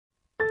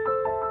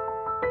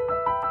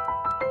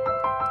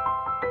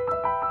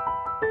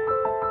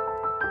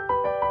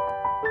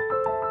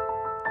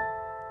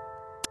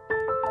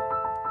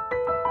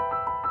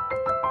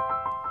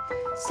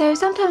So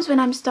sometimes when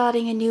I'm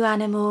starting a new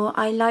animal,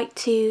 I like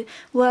to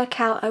work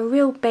out a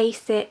real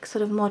basic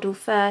sort of model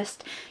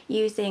first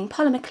using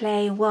polymer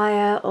clay,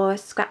 wire or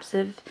scraps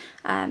of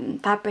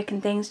fabric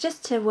and things,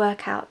 just to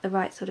work out the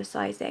right sort of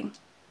sizing.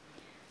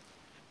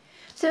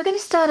 So we're going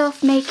to start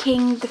off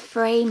making the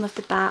frame of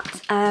the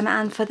bat,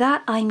 and for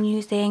that I'm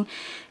using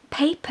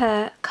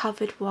paper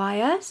covered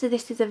wire. So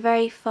this is a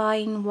very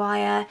fine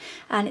wire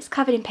and it's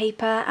covered in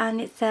paper, and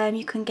it's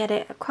you can get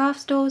it at craft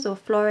stores or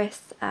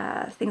florists,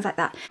 things like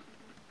that.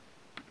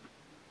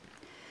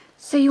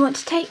 So you want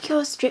to take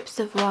your strips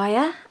of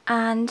wire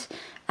and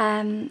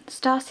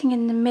starting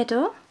in the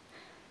middle,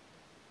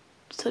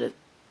 sort of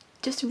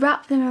just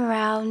wrap them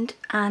around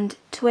and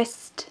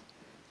twist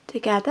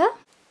together.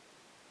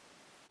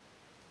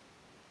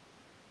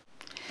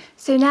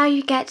 So now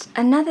you get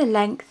another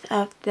length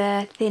of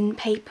the thin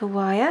paper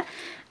wire,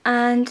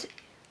 and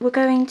we're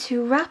going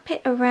to wrap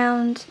it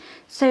around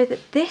so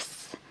that this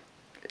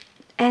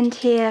end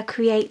here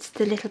creates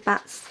the little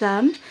bat's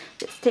thumb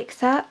that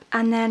sticks up,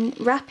 and then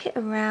wrap it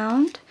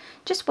around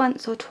just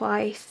once or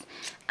twice,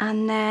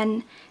 and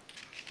then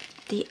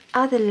the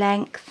other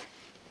length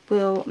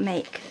will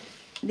make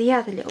the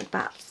other little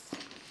bat's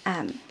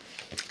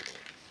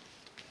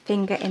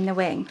finger in the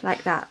wing,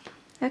 like that.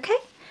 Okay,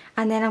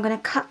 and then I'm going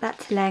to cut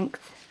that to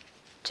length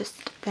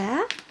just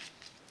there,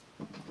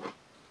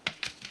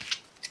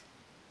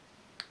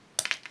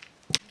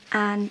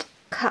 and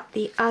cut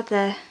the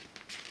other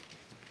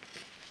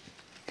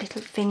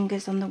little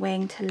fingers on the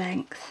wing to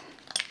length,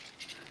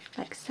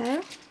 like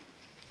so.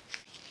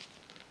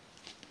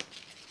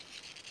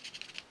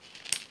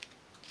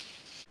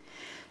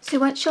 So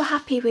once you're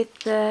happy with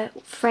the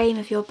frame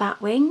of your bat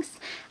wings,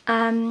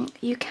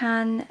 you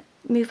can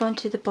move on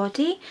to the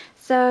body.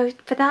 So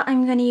for that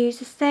I'm going to use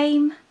the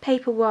same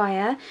paper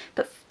wire,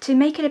 but to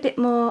make it a bit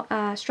more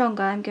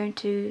stronger, I'm going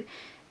to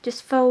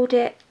just fold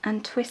it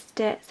and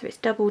twist it so it's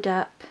doubled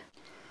up,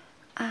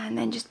 and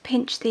then just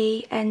pinch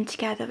the end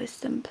together with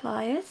some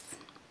pliers.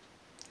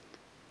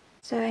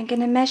 So I'm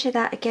going to measure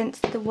that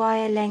against the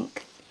wire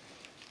length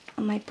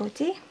on my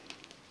body.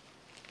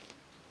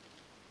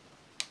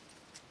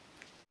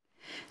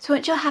 So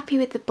once you're happy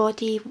with the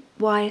body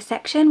wire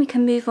section, we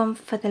can move on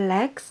for the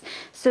legs.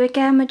 So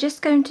again, we're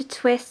just going to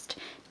twist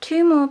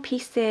 2 more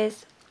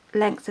pieces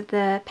lengths of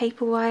the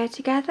paper wire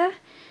together.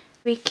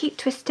 We keep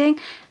twisting,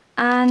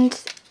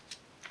 and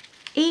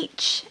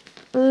each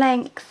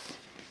length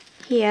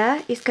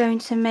here is going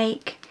to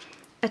make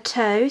a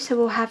toe, so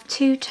we'll have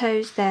 2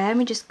 toes there, and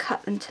we just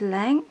cut them to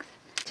length.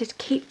 Just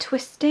keep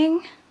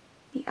twisting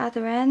the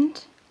other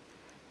end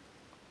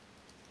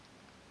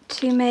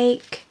to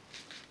make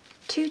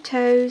 2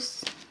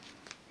 toes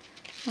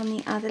on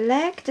the other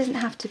leg. Doesn't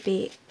have to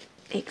be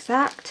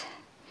exact,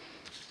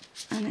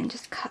 and then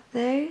just cut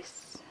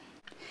those.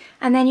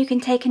 And then you can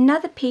take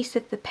another piece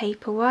of the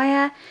paper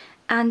wire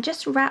and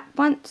just wrap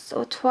once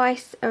or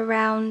twice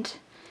around,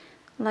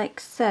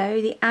 like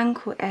so, the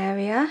ankle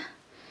area,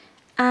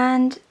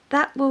 and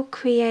that will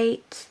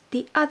create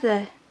the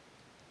other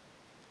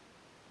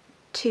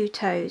 2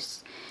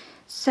 toes.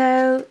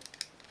 So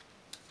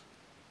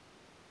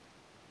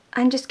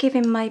I'm just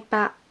giving my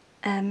bat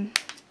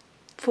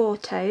 4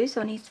 toes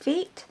on his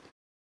feet.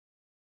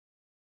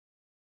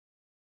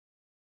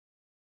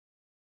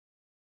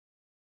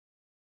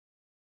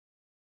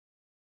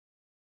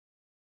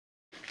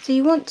 So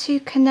you want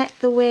to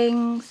connect the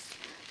wings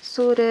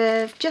sort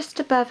of just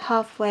above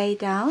halfway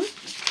down,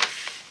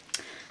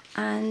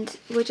 and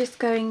we're just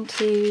going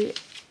to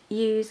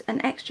use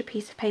an extra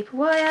piece of paper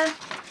wire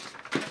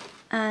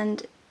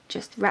and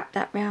just wrap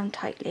that round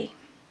tightly.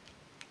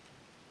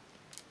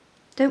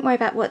 Don't worry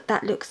about what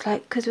that looks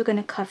like because we're going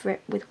to cover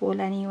it with wool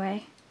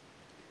anyway.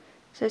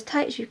 So as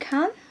tight as you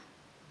can.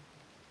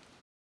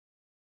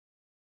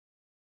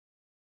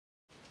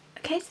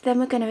 Okay, so then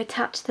we're going to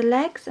attach the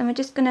legs, and we're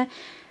just going to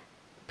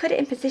put it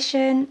in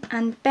position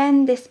and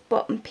bend this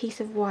bottom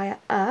piece of wire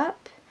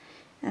up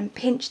and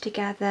pinch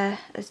together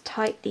as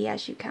tightly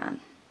as you can,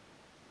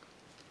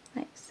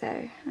 like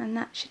so, and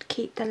that should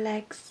keep the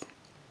legs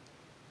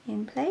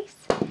in place.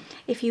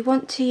 If you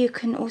want to, you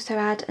can also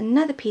add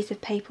another piece of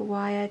paper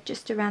wire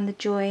just around the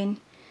join,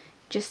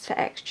 just for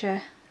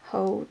extra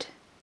hold.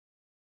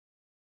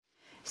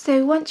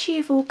 So once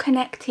you've all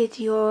connected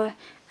your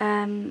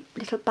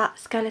little bat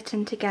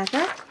skeleton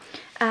together,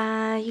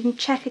 you can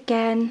check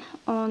again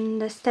on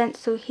the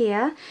stencil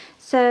here.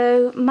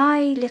 So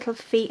my little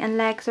feet and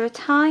legs are a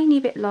tiny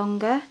bit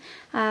longer.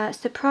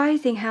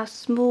 Surprising how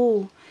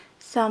small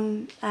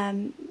some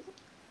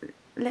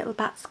little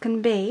bats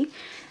can be,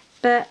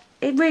 but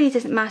it really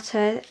doesn't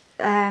matter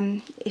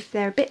if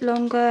they're a bit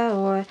longer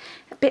or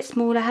a bit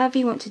smaller, however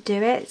you want to do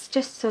it. It's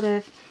just sort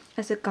of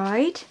as a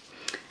guide.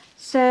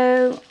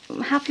 So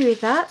I'm happy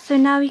with that. So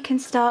now we can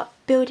start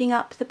building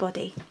up the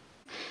body.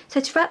 So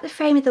to wrap the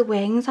frame of the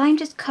wings, I'm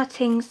just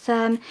cutting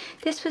some,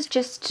 this was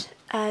just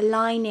a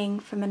lining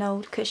from an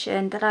old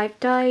cushion that I've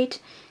dyed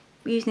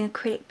using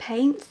acrylic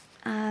paints.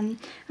 I'm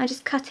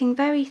just cutting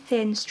very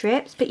thin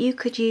strips, but you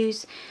could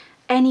use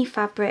any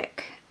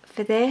fabric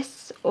for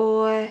this,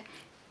 or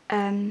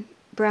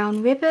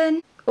brown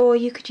ribbon, or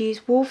you could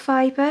use wool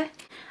fibre.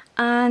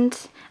 And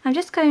I'm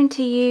just going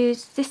to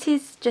use, this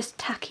is just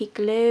tacky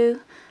glue,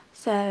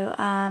 so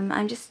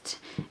I'm just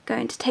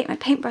going to take my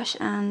paintbrush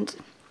and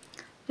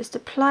just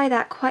apply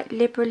that quite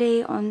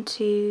liberally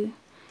onto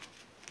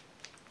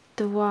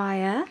the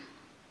wire,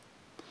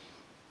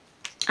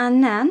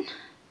 and then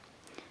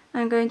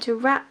I'm going to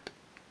wrap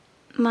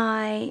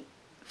my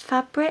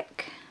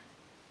fabric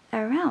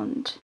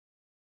around.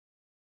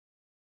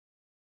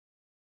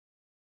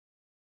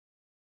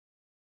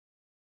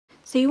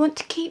 So you want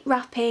to keep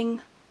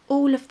wrapping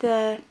all of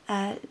the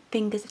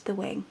fingers of the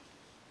wing.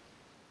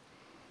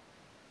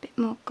 A bit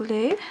more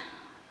glue,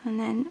 and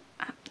then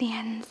wrap the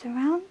ends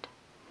around.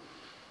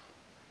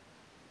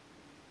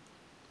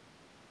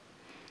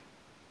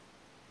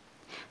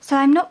 So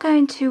I'm not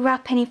going to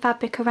wrap any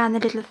fabric around the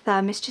little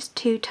thumb, it's just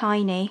too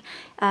tiny.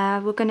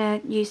 We're going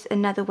to use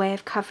another way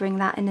of covering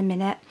that in a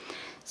minute.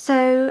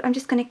 So I'm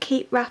just going to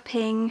keep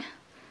wrapping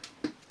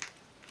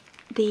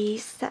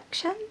these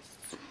sections.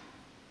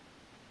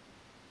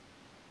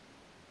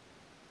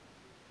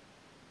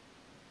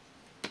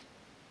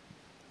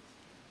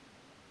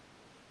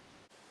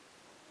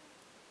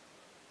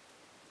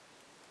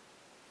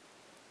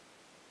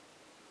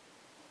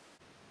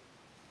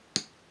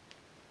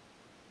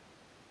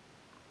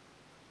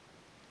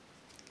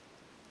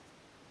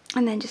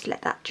 And then just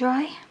let that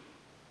dry.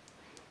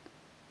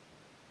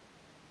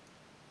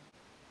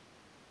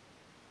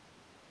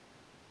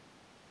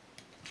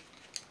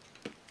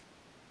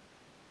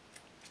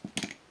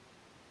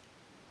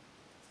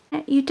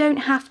 You don't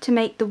have to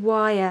make the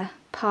wire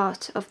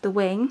part of the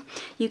wing.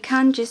 You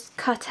can just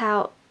cut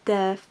out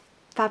the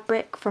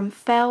fabric from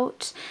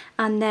felt,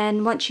 and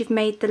then once you've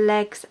made the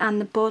legs and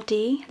the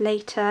body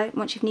later,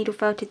 once you've needle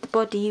felted the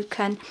body, you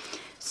can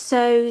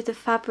sew the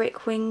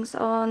fabric wings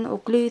on or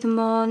glue them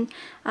on,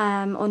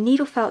 or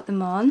needle felt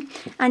them on.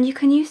 And you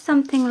can use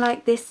something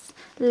like this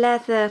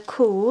leather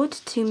cord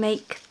to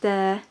make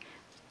the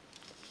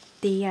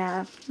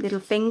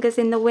little fingers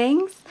in the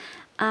wings,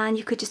 and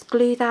you could just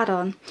glue that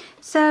on.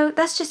 So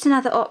that's just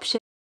another option.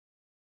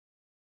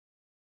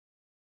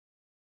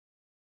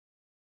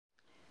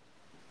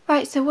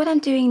 Right, so what I'm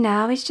doing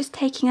now is just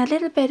taking a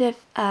little bit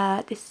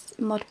of this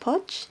Mod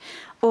Podge,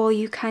 or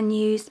you can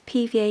use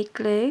PVA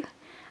glue,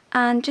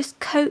 and just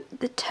coat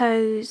the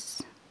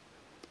toes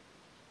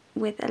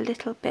with a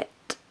little bit,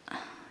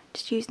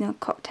 just using a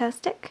cocktail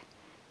stick.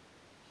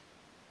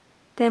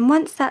 Then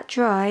once that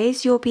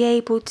dries, you'll be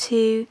able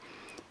to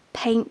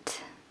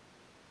paint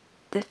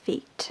the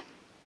feet.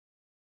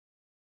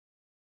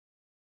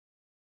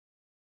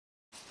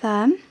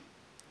 Thumb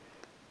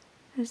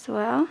as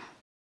well.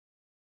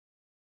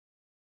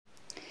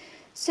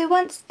 So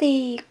once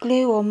the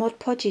glue or Mod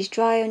Podge is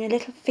dry on your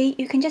little feet,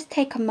 you can just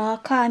take a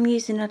marker, I'm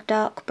using a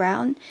dark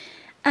brown,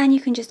 and you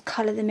can just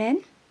colour them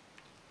in.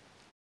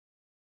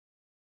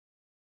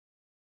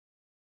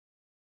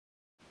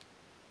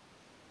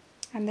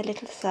 And the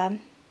little thumb.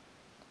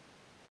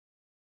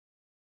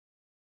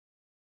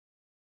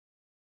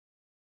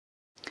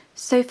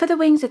 So for the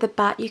wings of the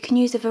bat, you can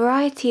use a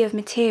variety of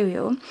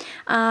material.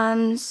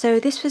 So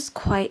this was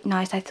quite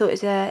nice. I thought it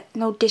was an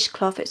old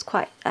dishcloth. It's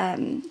quite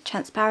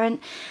transparent,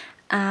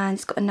 and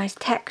it's got a nice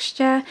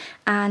texture.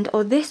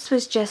 Or this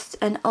was just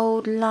an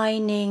old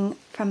lining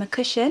from a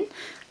cushion,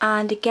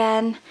 and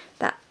again,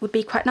 that would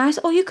be quite nice.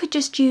 Or you could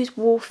just use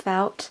wool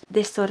felt,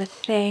 this sort of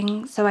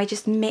thing. So I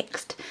just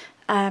mixed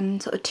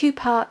sort of 2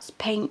 parts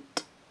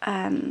paint.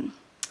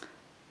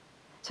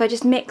 So I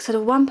just mixed sort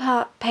of 1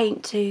 part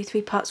paint to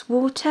 3 parts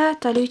water,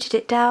 diluted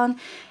it down,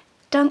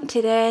 dunked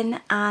it in,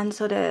 and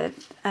sort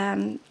of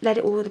let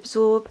it all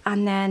absorb,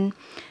 and then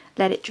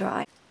let it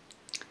dry.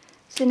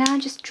 So now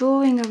I'm just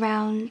drawing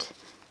around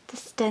the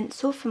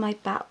stencil for my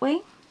bat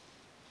wing.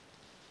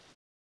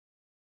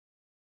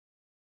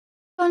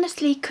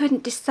 Honestly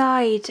couldn't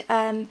decide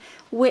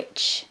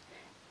which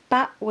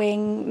bat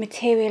wing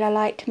material I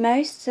liked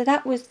most, so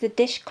that was the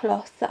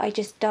dishcloth that I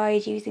just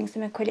dyed using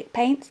some acrylic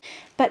paints.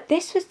 But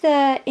this was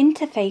the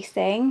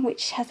interfacing,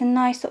 which has a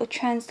nice sort of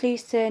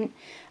translucent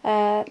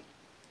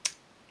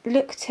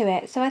look to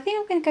it, so I think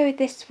I'm going to go with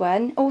this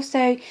one.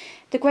 Also,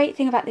 the great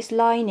thing about this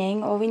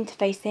lining or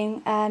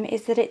interfacing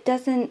is that it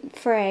doesn't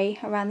fray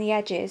around the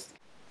edges.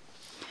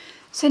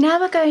 So now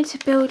we're going to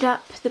build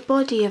up the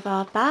body of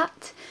our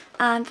bat,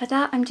 and for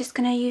that I'm just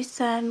going to use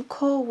some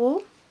core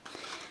wool,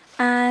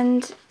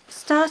 and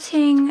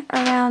starting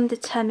around the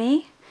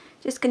tummy,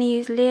 just going to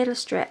use little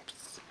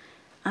strips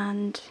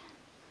and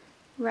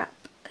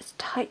wrap as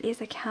tightly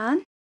as I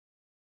can.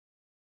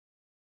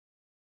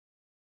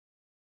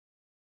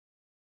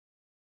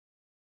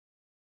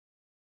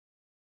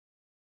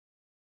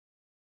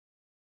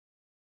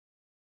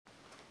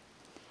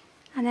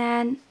 And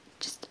then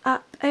just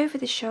up over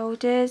the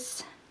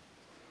shoulders,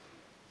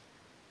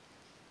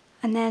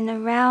 and then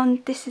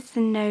around, this is the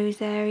nose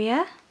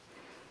area.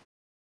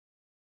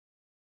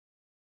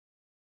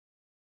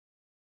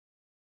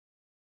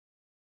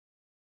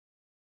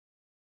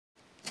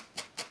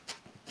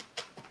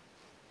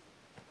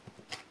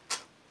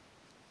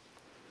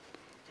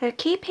 So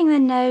keeping the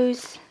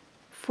nose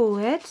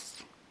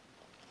forwards,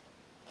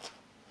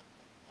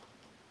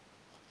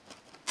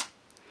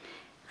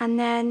 and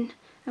then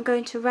I'm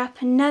going to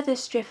wrap another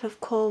strip of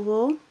core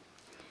wool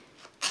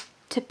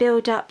to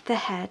build up the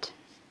head.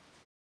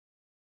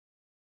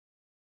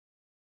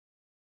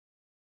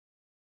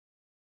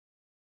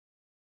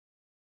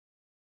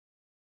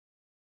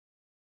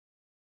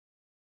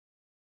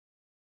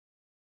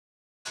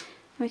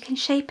 We can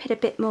shape it a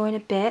bit more in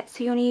a bit,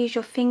 so you want to use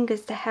your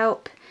fingers to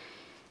help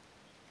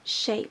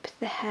shape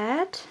the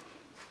head.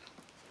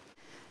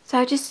 So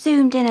I just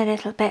zoomed in a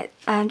little bit,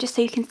 just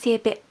so you can see a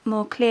bit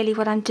more clearly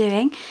what I'm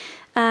doing.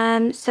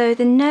 So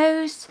the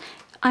nose,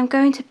 I'm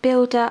going to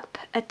build up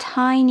a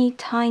tiny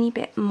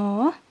bit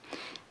more,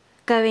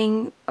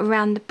 going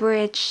around the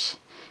bridge.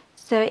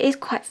 So it is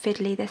quite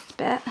fiddly, this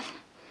bit.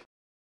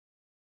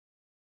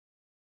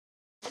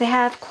 They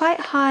have quite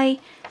high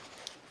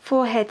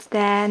foreheads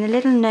there and a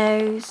little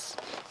nose,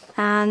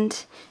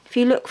 and if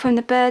you look from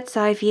the bird's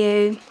eye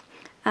view,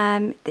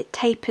 it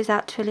tapers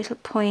out to a little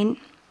point.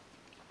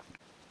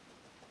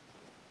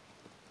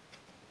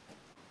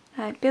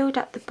 I build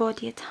up the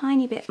body a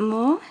tiny bit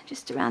more,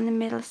 just around the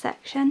middle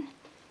section.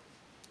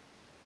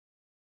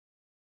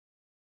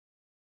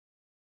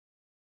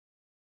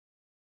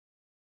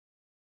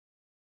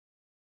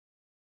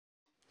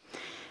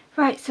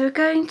 Right, so we're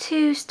going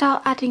to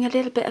start adding a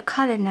little bit of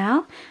colour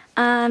now.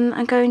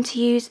 I'm going to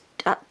use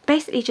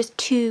basically just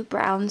two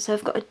browns. So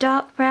I've got a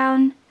dark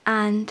brown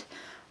and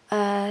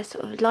a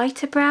sort of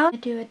lighter brown. I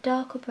do a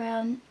darker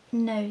brown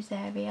nose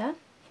area.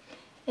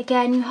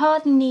 Again, you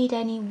hardly need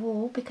any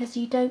wool because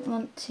you don't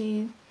want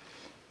to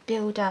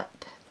build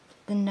up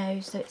the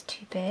nose so it's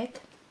too big.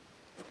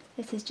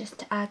 This is just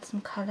to add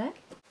some colour.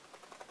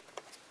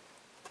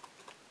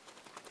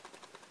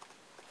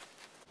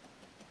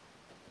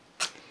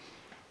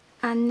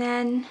 And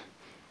then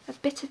a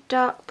bit of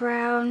dark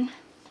brown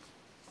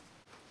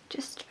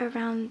just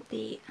around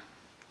the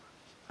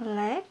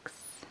legs.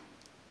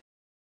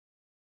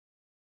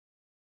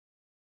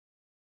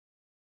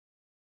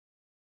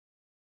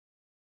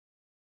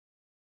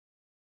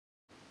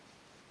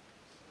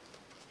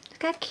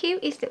 Look how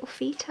cute his little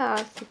feet are,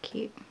 so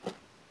cute.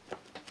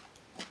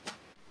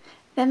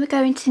 Then we're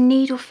going to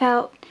needle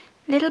felt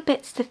little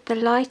bits of the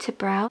lighter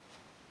brown.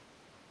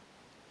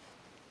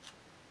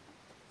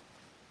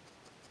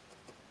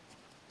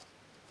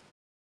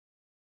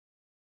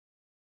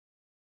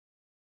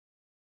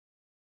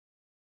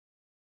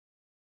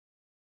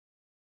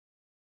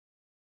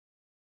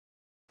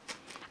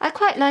 I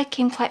quite like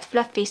him quite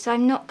fluffy, so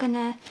I'm not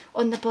gonna,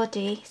 on the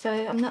body, so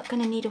I'm not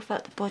gonna needle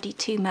felt the body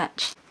too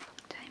much.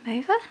 Turn him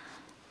over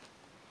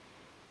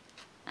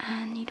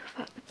and needle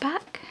felt the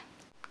back.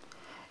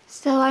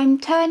 So I'm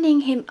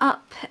turning him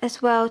up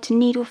as well to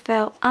needle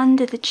felt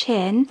under the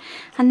chin,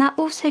 and that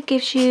also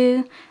gives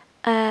you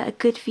a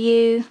good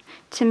view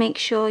to make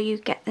sure you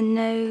get the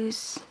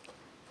nose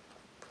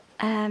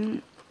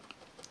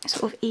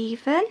sort of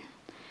even.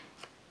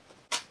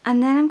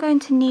 And then I'm going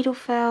to needle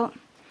felt a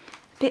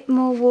bit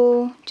more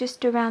wool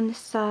just around the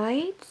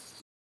sides.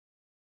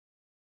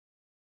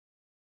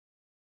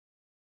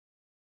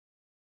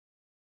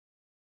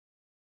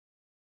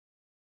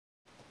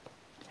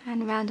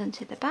 And round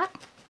onto the back.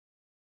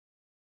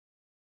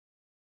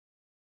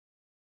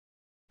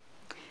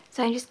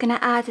 So I'm just going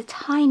to add a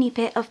tiny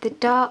bit of the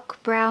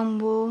dark brown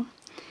wool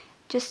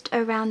just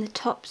around the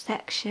top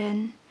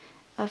section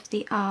of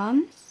the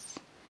arms.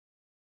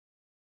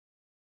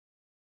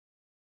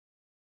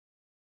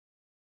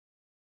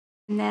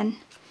 And then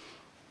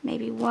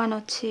maybe one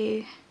or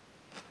two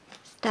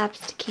stabs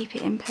to keep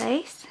it in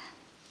place.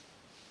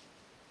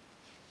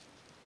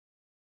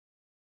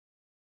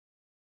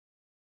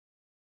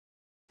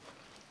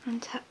 And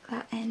tuck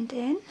that end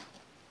in.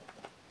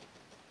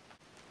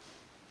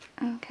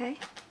 Okay.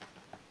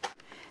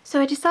 So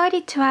I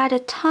decided to add a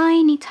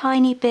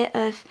tiny bit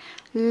of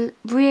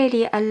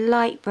really a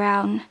light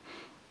brown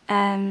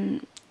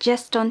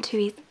just onto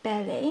his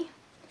belly,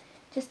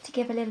 just to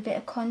give a little bit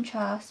of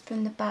contrast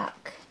from the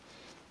back.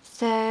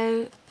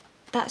 So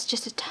that's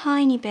just a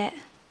tiny bit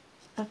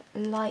of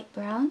light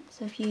brown.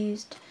 So I've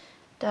used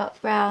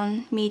dark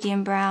brown,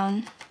 medium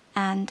brown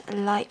and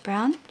light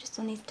brown just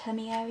on his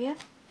tummy area.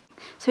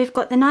 So we've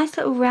got the nice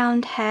little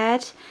round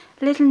head,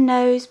 little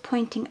nose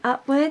pointing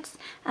upwards,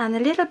 and the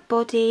little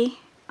body.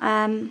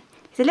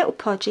 He's a little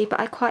podgy, but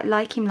I quite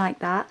like him like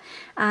that,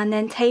 and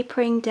then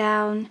tapering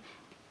down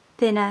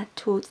thinner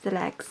towards the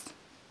legs.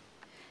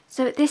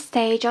 So at this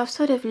stage I'll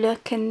sort of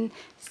look and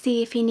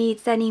see if he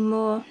needs any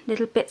more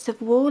little bits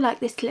of wool,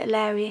 like this little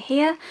area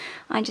here.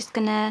 I'm just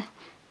going to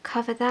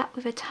cover that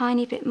with a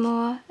tiny bit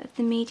more of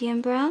the medium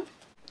brown.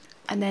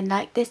 And then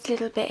like this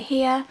little bit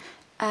here,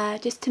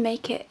 just to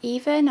make it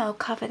even, I'll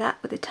cover that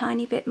with a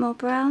tiny bit more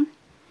brown,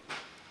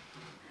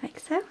 like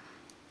so.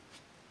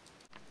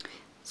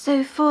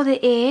 So for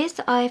the ears,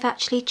 I've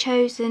actually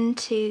chosen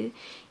to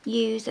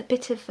use a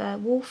bit of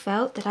wool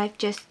felt that I've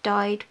just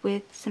dyed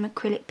with some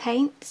acrylic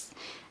paints,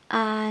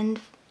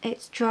 and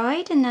it's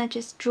dried, and I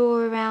just draw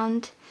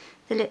around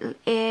the little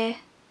ear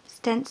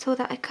stencil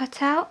that I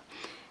cut out,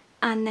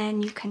 and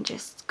then you can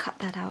just cut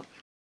that out.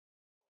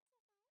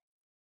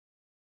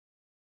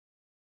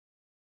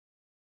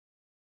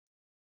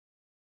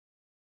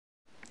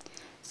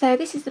 So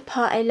this is the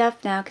part I love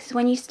now, because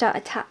when you start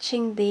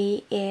attaching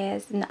the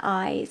ears and the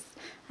eyes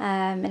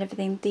and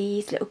everything,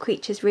 these little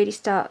creatures really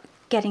start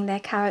getting their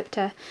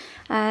character.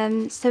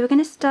 So we're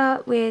going to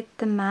start with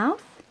the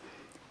mouth.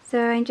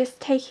 So I'm just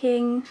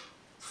taking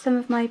some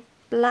of my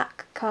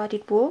black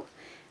carded wool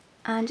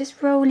and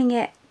just rolling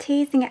it,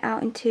 teasing it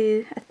out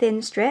into a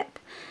thin strip,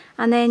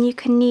 and then you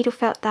can needle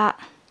felt that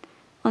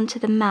onto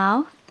the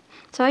mouth.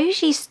 So I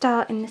usually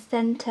start in the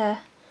centre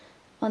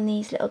on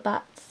these little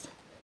bats.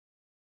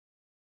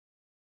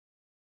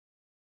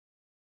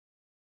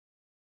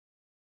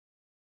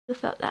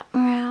 Felt that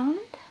round.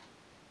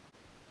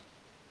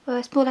 Well,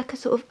 it's more like a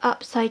sort of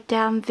upside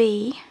down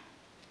V,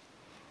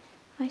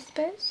 I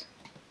suppose.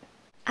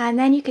 And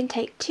then you can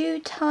take two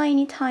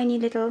tiny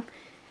little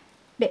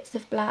bits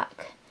of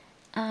black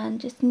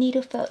and just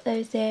needle felt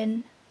those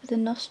in for the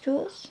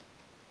nostrils.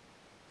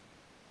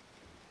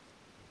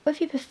 Or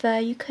if you prefer,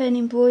 you can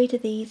embroider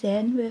these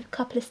in with a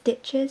couple of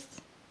stitches.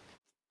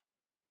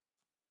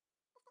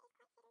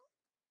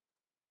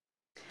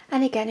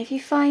 And again, if you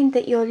find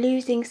that you're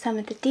losing some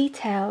of the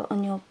detail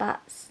on your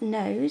bat's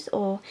nose,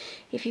 or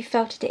if you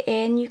felted it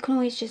in, you can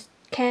always just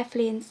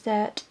carefully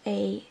insert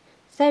a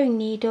sewing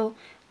needle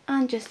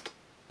and just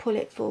pull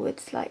it forward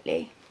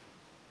slightly.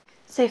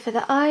 So for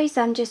the eyes,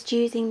 I'm just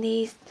using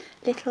these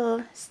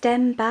little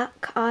stem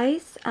back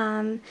eyes,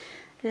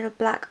 little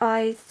black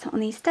eyes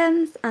on these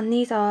stems, and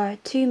these are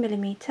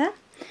 2mm,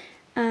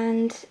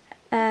 and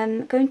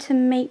I'm going to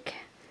make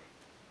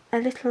a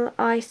little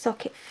eye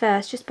socket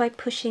first, just by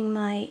pushing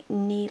my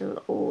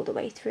needle all the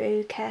way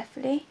through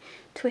carefully,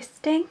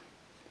 twisting.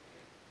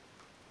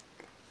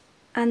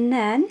 And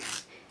then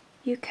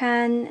you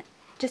can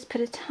just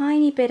put a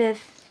tiny bit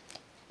of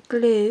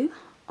glue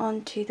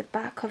onto the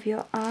back of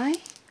your eye,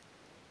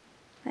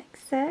 like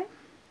so.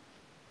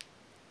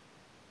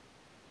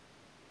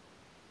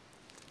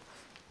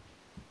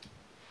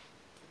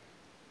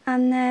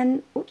 And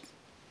then, oops,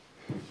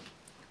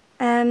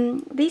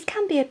 these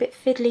can be a bit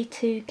fiddly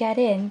to get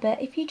in,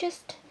 but if you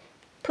just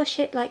push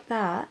it like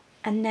that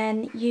and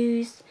then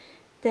use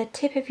the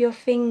tip of your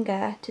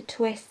finger to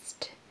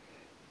twist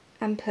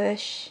and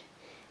push,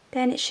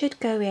 then it should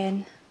go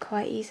in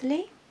quite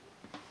easily.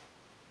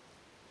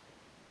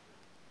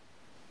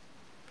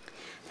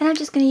 Then I'm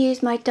just going to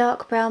use my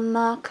dark brown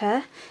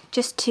marker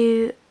just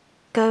to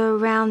go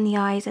around the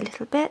eyes a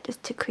little bit,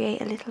 just to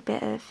create a little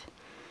bit of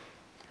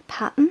a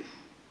pattern.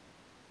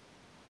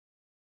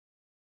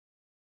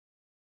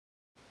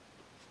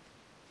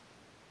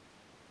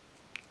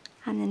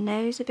 And the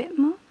nose a bit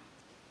more.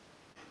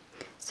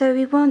 So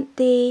we want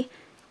the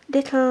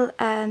little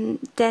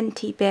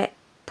denty bit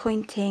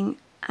pointing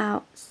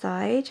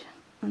outside,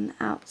 on the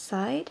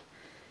outside.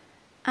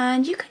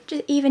 And you can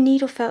just either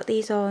needle felt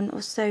these on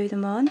or sew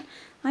them on.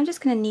 I'm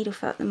just going to needle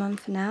felt them on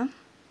for now.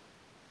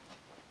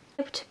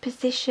 Able to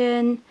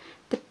position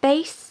the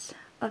base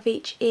of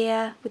each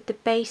ear with the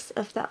base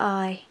of the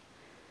eye,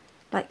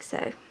 like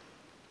so.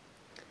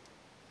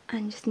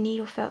 And just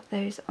needle felt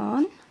those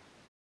on.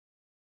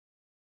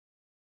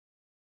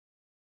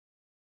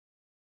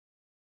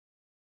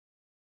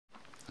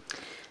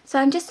 So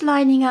I'm just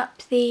lining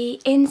up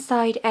the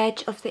inside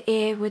edge of the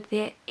ear with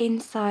the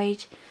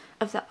inside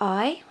of the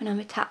eye when I'm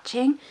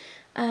attaching.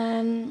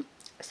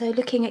 So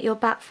looking at your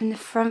bat from the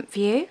front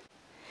view,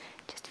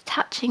 just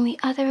attaching the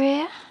other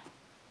ear,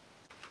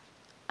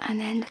 and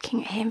then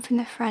looking at him from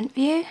the front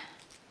view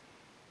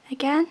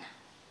again.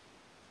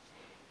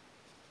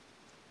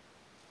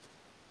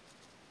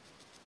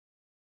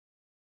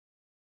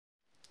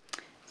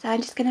 So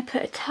I'm just going to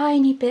put a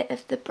tiny bit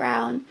of the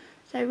brown,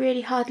 so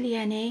really hardly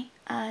any,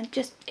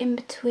 just in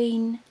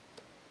between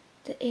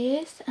the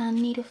ears,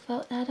 and needle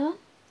felt that on.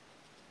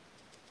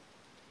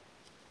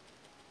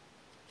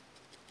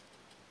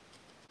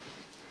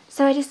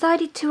 So I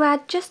decided to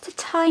add just a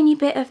tiny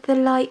bit of the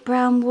light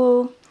brown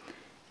wool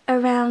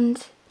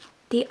around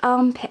the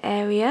armpit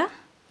area.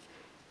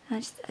 I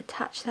just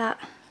attach that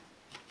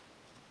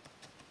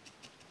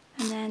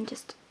and then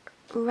just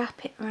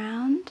wrap it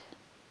round,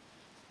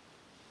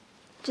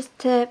 just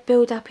to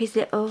build up his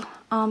little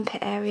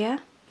armpit area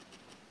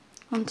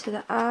onto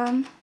the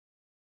arm.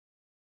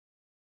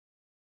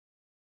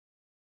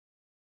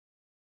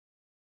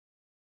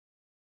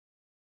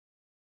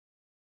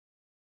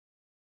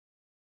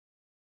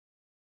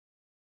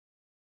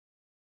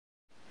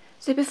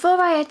 So before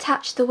I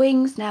attach the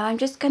wings now, I'm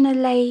just going to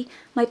lay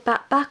my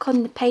bat back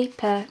on the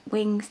paper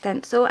wing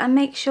stencil and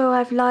make sure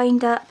I've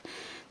lined up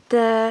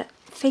the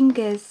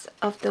fingers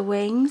of the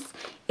wings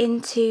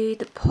into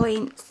the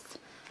points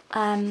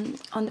on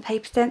the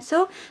paper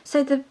stencil.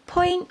 So the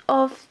point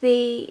of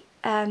the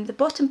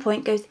bottom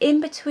point goes in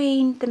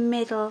between the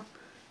middle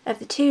of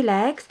the two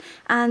legs,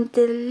 and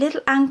the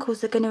little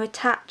ankles are going to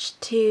attach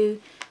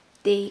to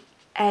the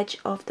edge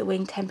of the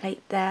wing template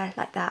there,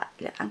 like that.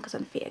 Little ankles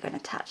on the feet are going to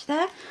attach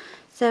there.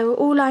 So we're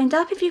all lined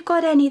up. If you've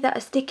got any that are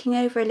sticking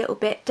over a little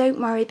bit, don't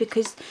worry,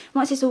 because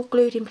once it's all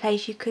glued in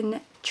place you can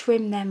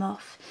trim them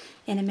off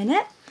in a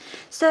minute.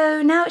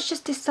 So now it's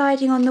just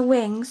deciding on the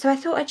wing. So I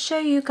thought I'd show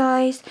you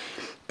guys.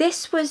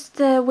 This was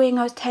the wing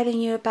I was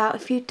telling you about.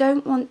 If you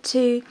don't want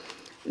to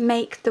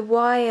make the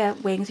wire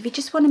wings, if you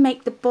just want to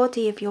make the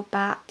body of your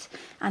bat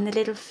and the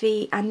little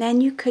feet, and then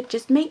you could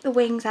just make the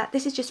wings out.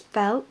 This is just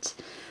felt,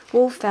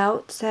 wool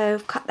felt, so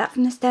I've cut that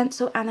from the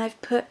stencil and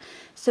I've put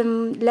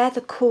some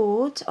leather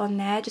cord on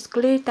there, just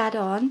glued that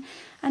on,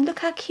 and look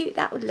how cute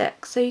that would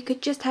look. So you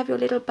could just have your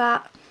little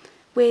bat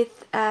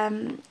with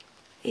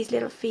his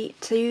little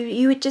feet, so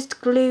you would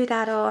just glue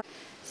that on.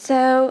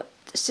 So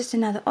it's just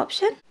another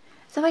option.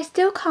 So I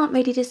still can't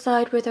really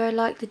decide whether I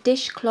like the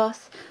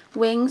dishcloth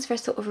wings for a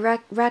sort of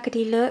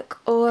raggedy look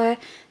or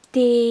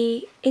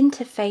the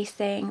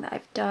interfacing that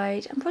I've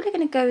dyed. I'm probably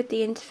going to go with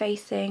the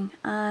interfacing,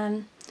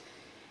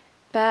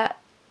 but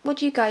what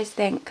do you guys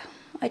think?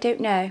 I don't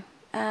know.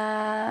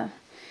 That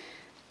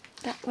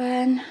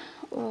one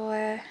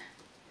or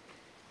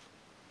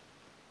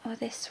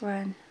this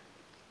one.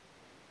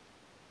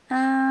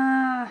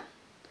 I'm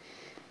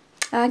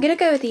going to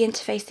go with the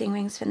interfacing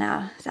wings for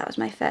now. That was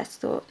my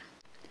first thought.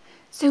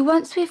 So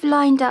once we've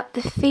lined up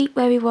the feet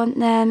where we want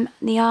them,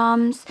 the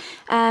arms,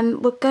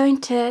 we're going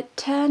to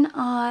turn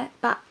our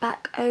bat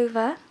back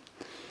over,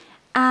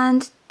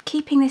 and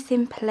keeping this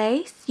in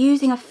place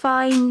using a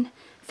fine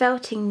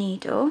felting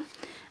needle,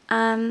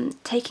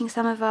 taking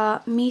some of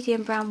our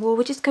medium brown wool,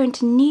 we're just going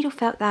to needle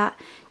felt that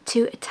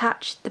to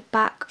attach the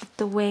back of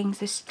the wing,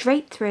 so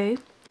straight through.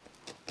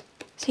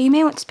 So you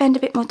may want to spend a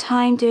bit more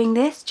time doing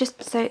this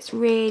just so it's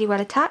really well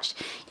attached.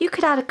 You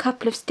could add a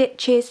couple of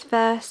stitches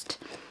first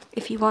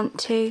if you want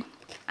to,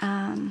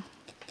 like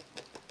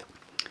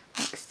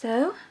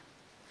so.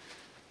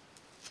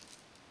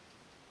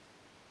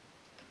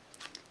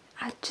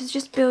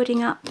 Just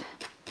building up a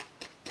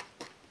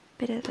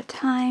bit at a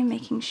time,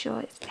 making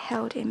sure it's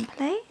held in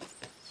place.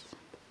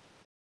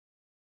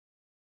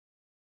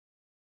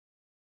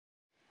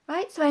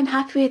 Right, so I'm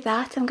happy with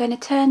that. I'm going to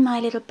turn my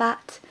little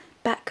bat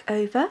back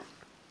over.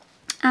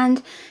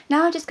 And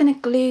now I'm just going to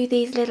glue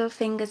these little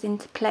fingers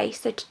into place.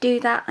 So to do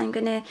that, I'm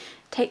going to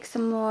take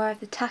some more of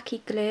the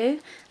tacky glue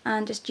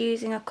and just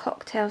using a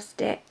cocktail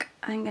stick,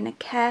 I'm going to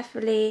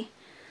carefully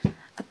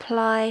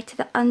apply to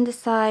the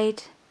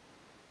underside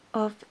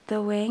of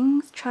the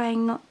wings,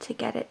 trying not to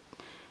get it.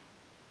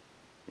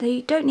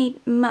 You don't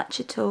need much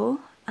at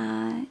all.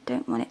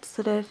 Don't want it to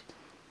sort of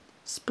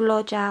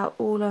splodge out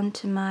all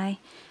onto my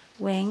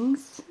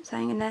wings. So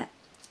I'm going to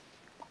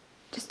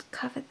just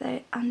cover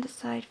the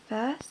underside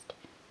first.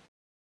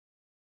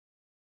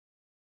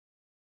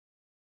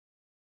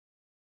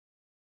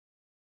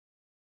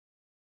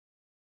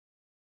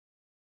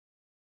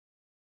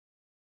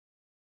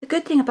 The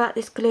good thing about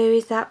this glue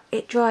is that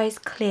it dries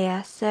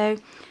clear, so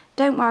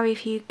don't worry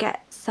if you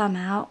get some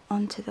out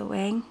onto the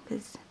wing,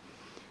 because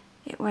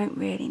it won't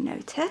really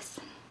notice.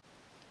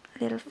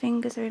 Little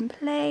fingers are in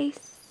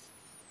place,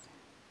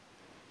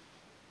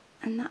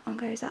 and that one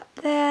goes up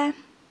there,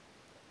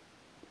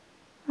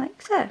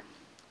 like so.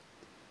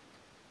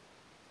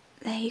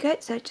 There you go.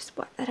 So just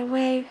wipe that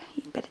away,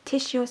 you get a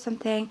tissue or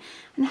something,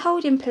 and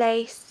hold in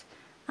place.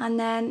 And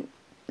then,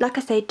 like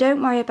I say,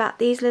 don't worry about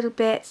these little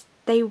bits.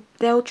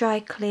 They'll dry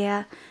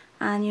clear,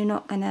 and you're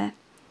not gonna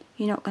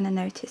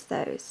notice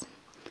those.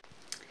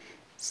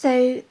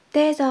 So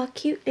there's our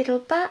cute little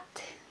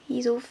bat.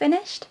 He's all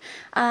finished,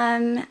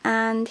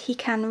 and he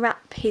can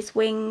wrap his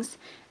wings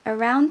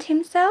around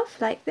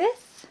himself like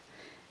this.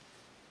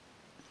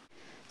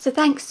 So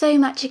thanks so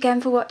much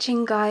again for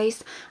watching,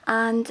 guys,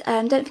 and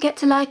don't forget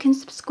to like and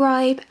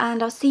subscribe,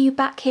 and I'll see you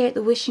back here at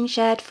the Wishing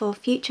Shed for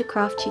future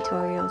craft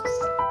tutorials.